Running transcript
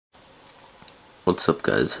What's up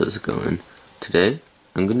guys, how's it going? Today,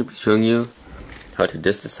 I'm going to be showing you how to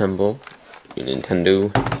disassemble your Nintendo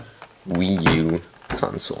Wii U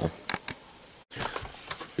console.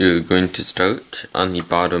 You're going to start on the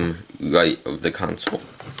bottom right of the console.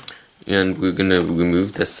 And we're going to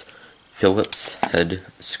remove this Phillips head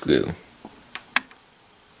screw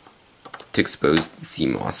to expose the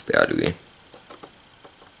CMOS battery.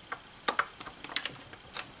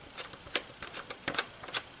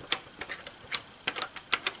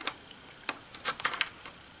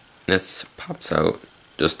 This pops out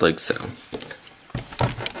just like so.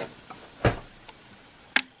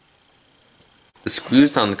 The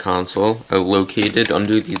screws on the console are located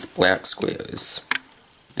under these black squares.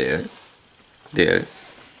 There, there,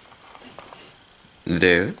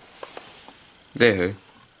 there, there,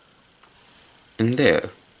 and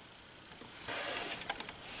there.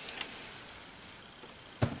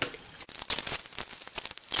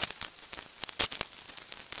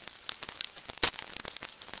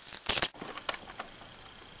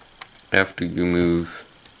 After you move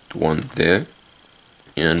the one there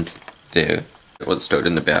and there, let's start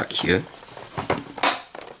in the back here.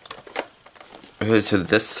 Okay, so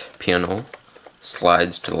this panel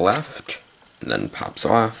slides to the left and then pops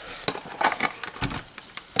off.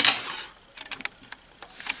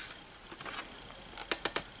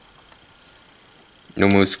 No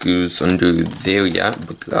more screws under there yet,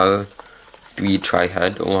 but there are 3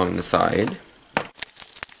 tri-head along the side.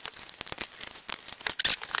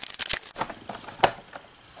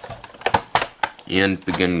 And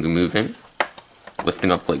begin removing,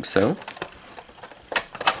 lifting up like so.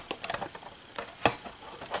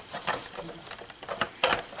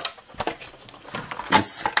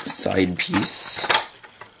 This side piece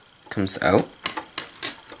comes out,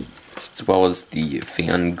 as well as the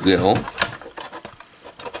fan grill.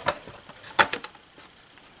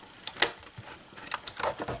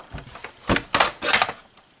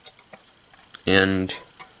 And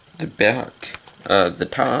the back, the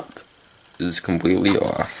top, is completely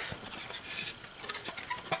off.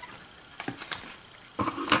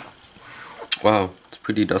 Wow, it's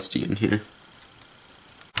pretty dusty in here.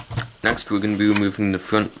 Next we're going to be removing the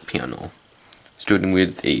front panel, starting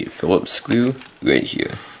with a Phillips screw right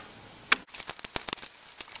here.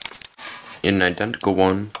 And an identical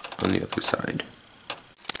one on the other side.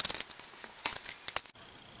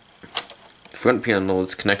 The front panel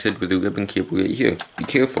is connected with a ribbon cable right here. Be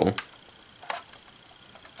careful.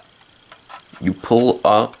 You pull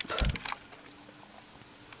up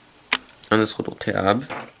on this little tab,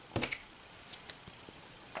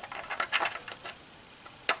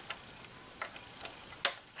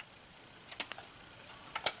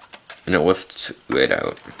 and it lifts right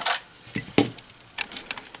out.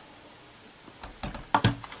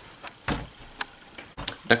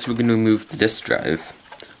 Next we're going to remove the disk drive,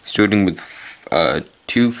 starting with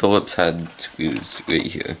 2 Phillips head screws right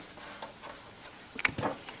here.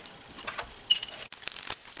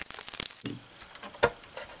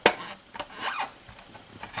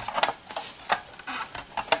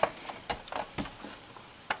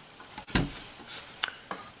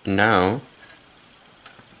 Now,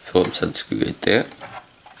 Phillips head screw right there.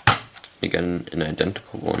 Again, an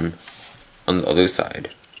identical one on the other side.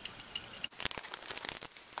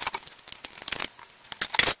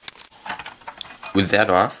 With that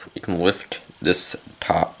off, you can lift this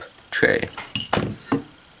top tray.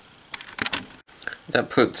 That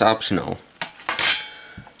part's optional.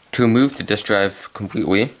 To remove the disk drive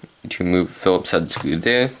completely, to remove Phillips head screw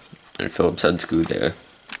there and Phillips head screw there.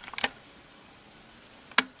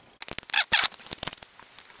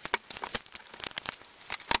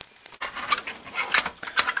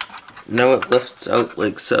 Now it lifts out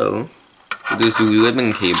like so. There's a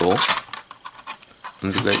ribbon cable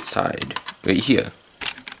on the right side, right here.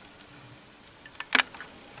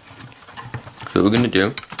 So what we're going to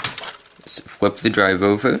do is flip the drive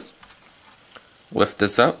over, lift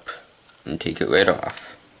this up, and take it right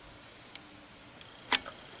off.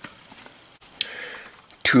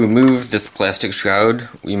 To remove this plastic shroud,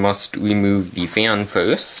 we must remove the fan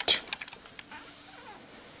first.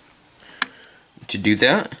 To do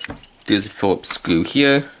that, there's a Phillips screw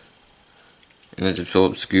here, and there's a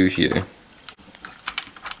Phillips screw here.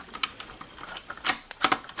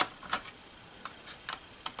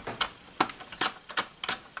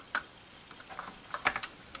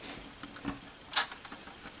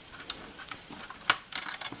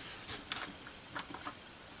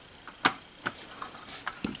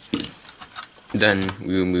 Then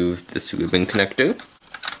we remove this ribbon connector.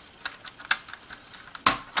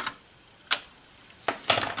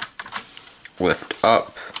 Lift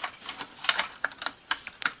up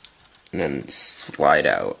and then slide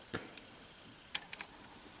out.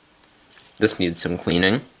 This needs some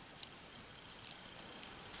cleaning.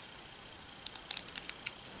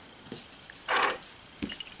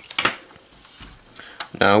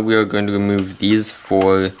 Now we are going to remove these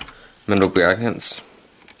 4 metal brackets.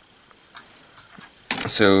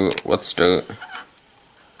 So let's start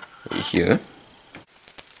right here.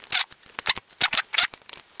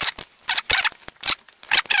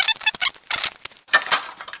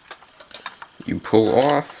 You pull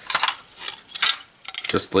off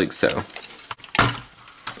just like so.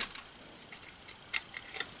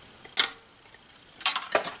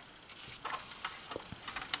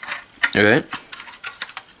 Alright.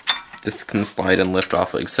 This can slide and lift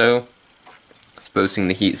off like so, exposing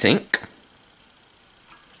the heatsink.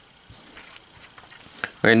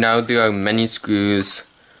 Right now there are many screws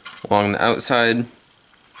along the outside,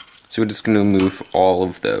 so we're just going to remove all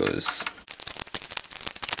of those.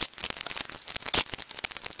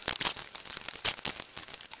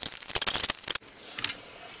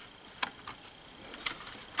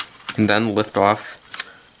 And then lift off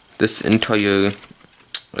this entire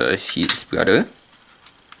heat spreader.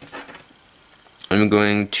 I'm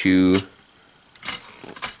going to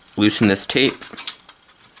loosen this tape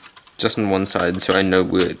just on one side so I know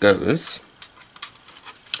where it goes.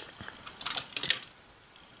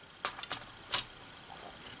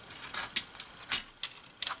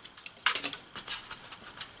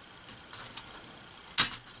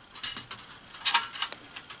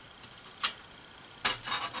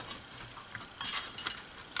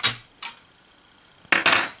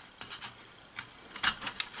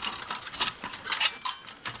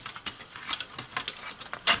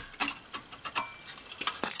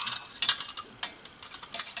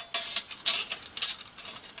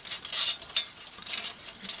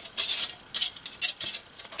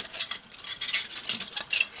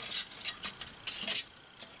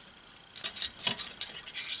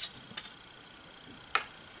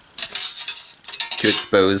 To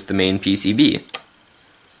expose the main PCB.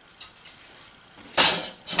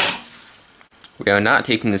 We are not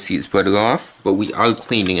taking the heat spreader off, but we are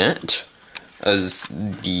cleaning it, as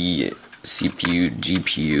the CPU,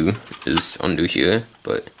 GPU is under here,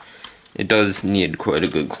 but it does need quite a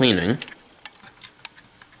good cleaning.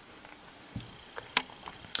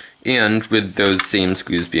 And with those same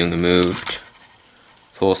screws being removed,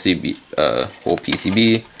 the whole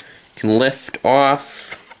PCB can lift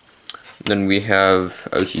off. Then we have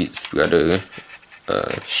a heat spreader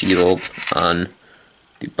shield on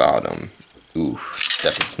the bottom. Ooh,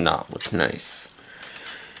 that does not look nice.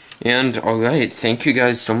 And alright, thank you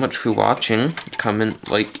guys so much for watching.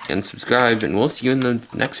 Comment, like, and subscribe, and we'll see you in the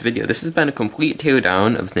next video. This has been a complete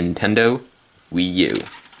teardown of the Nintendo Wii U.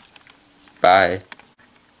 Bye.